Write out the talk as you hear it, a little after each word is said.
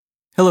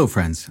Hello,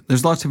 friends.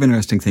 There's lots of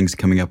interesting things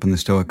coming up in the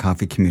Stoic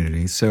Coffee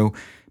community, so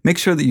make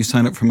sure that you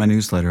sign up for my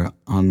newsletter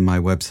on my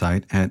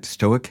website at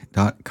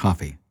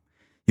stoic.coffee.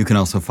 You can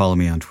also follow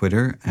me on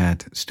Twitter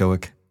at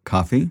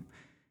stoiccoffee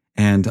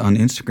and on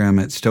Instagram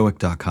at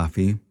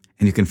stoic.coffee,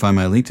 and you can find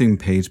my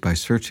LinkedIn page by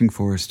searching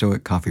for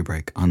Stoic Coffee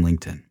Break on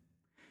LinkedIn.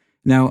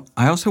 Now,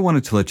 I also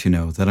wanted to let you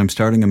know that I'm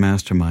starting a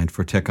mastermind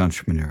for tech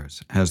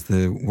entrepreneurs as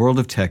the world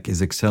of tech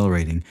is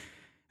accelerating,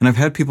 and I've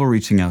had people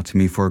reaching out to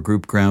me for a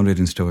group grounded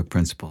in Stoic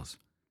principles.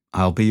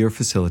 I'll be your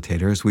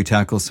facilitator as we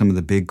tackle some of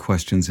the big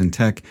questions in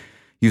tech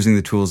using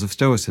the tools of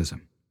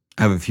Stoicism.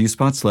 I have a few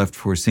spots left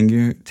for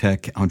senior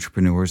tech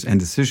entrepreneurs and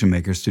decision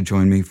makers to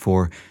join me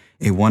for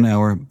a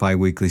 1-hour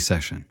bi-weekly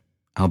session.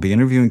 I'll be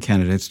interviewing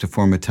candidates to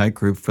form a tight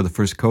group for the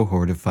first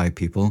cohort of 5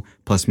 people,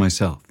 plus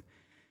myself.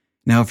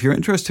 Now, if you're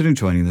interested in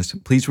joining this,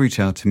 please reach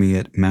out to me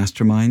at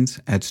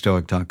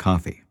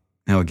masterminds@stoic.coffee.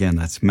 Now, again,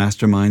 that's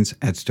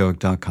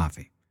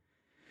masterminds@stoic.coffee.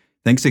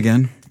 Thanks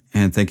again,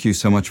 and thank you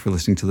so much for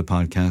listening to the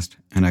podcast,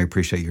 and I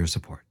appreciate your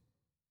support.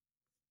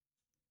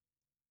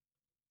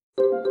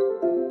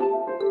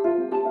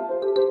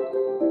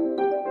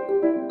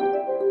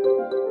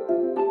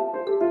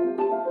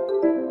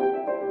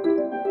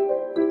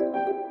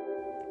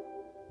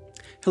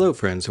 Hello,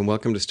 friends, and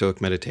welcome to Stoic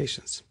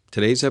Meditations.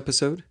 Today's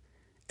episode,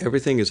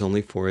 Everything is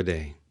Only for a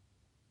Day.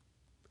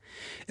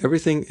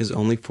 Everything is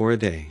only for a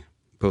day,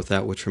 both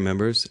that which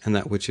remembers and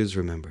that which is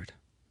remembered.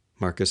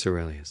 Marcus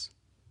Aurelius.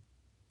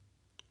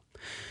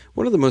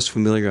 One of the most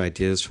familiar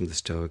ideas from the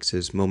Stoics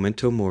is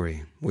memento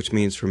mori, which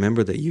means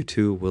remember that you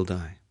too will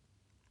die.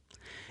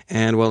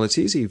 And while it's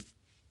easy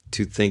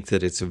to think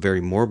that it's a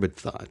very morbid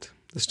thought,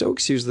 the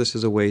Stoics use this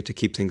as a way to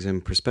keep things in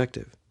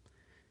perspective.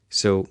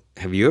 So,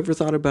 have you ever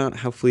thought about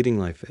how fleeting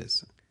life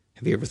is?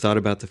 Have you ever thought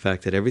about the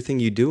fact that everything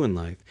you do in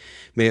life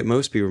may at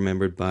most be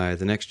remembered by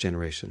the next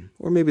generation,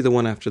 or maybe the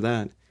one after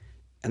that,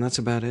 and that's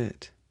about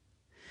it?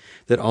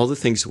 That all the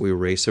things that we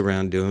race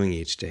around doing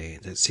each day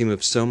that seem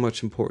of so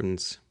much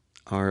importance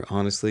are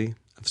honestly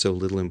of so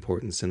little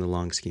importance in the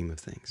long scheme of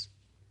things.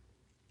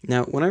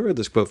 Now, when I read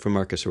this quote from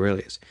Marcus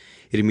Aurelius,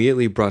 it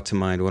immediately brought to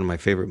mind one of my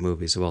favorite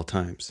movies of all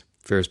times,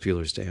 Ferris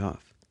Bueller's Day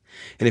Off.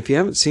 And if you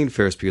haven't seen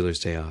Ferris Bueller's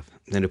Day Off,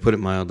 then to put it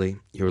mildly,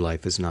 your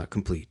life is not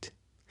complete.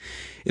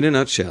 In a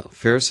nutshell,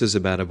 Ferris is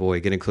about a boy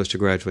getting close to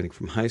graduating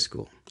from high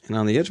school, and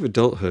on the edge of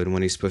adulthood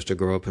when he's supposed to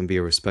grow up and be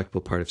a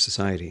respectable part of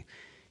society,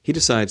 he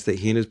decides that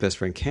he and his best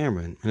friend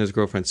Cameron and his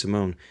girlfriend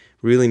Simone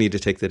really need to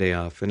take the day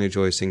off and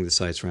enjoy seeing the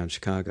sights around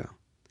Chicago.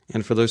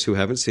 And for those who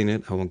haven't seen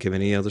it, I won't give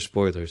any other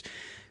spoilers,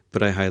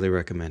 but I highly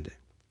recommend it.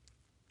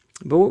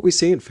 But what we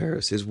see in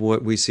Ferris is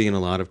what we see in a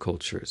lot of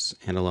cultures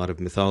and a lot of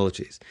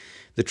mythologies.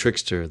 The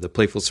trickster, the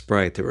playful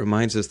sprite that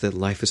reminds us that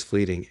life is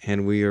fleeting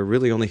and we are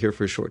really only here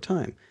for a short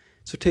time.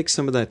 So take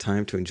some of that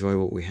time to enjoy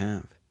what we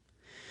have.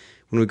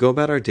 When we go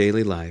about our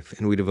daily life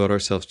and we devote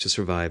ourselves to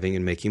surviving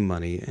and making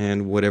money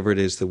and whatever it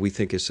is that we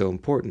think is so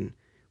important,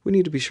 we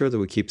need to be sure that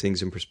we keep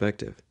things in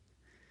perspective.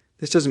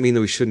 This doesn't mean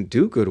that we shouldn't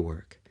do good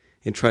work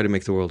and try to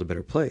make the world a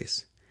better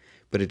place.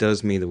 But it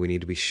does mean that we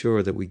need to be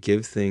sure that we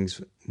give things,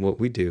 what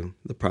we do,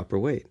 the proper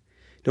weight,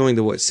 knowing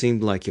that what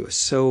seemed like it was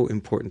so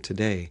important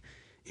today,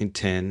 in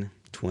 10,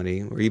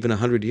 20, or even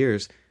 100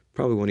 years,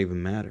 probably won't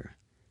even matter.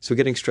 So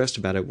getting stressed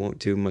about it won't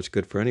do much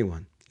good for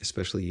anyone,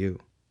 especially you.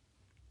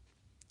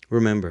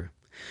 Remember,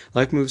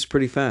 life moves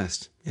pretty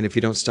fast, and if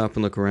you don't stop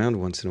and look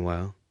around once in a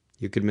while,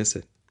 you could miss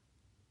it.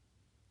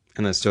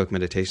 And that's Stoic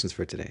Meditations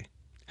for today.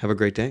 Have a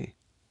great day.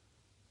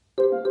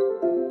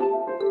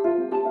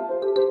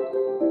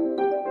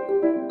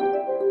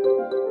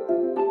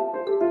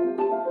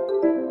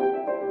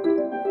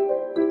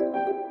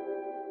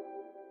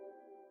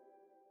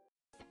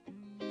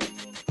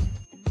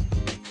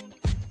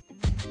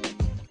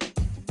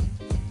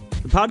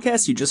 The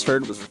podcast you just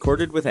heard was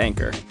recorded with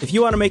Anchor. If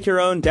you want to make your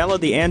own, download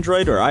the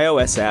Android or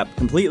iOS app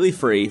completely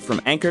free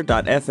from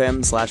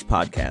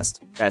anchor.fm/podcast.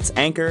 That's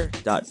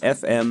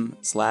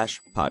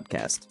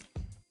anchor.fm/podcast.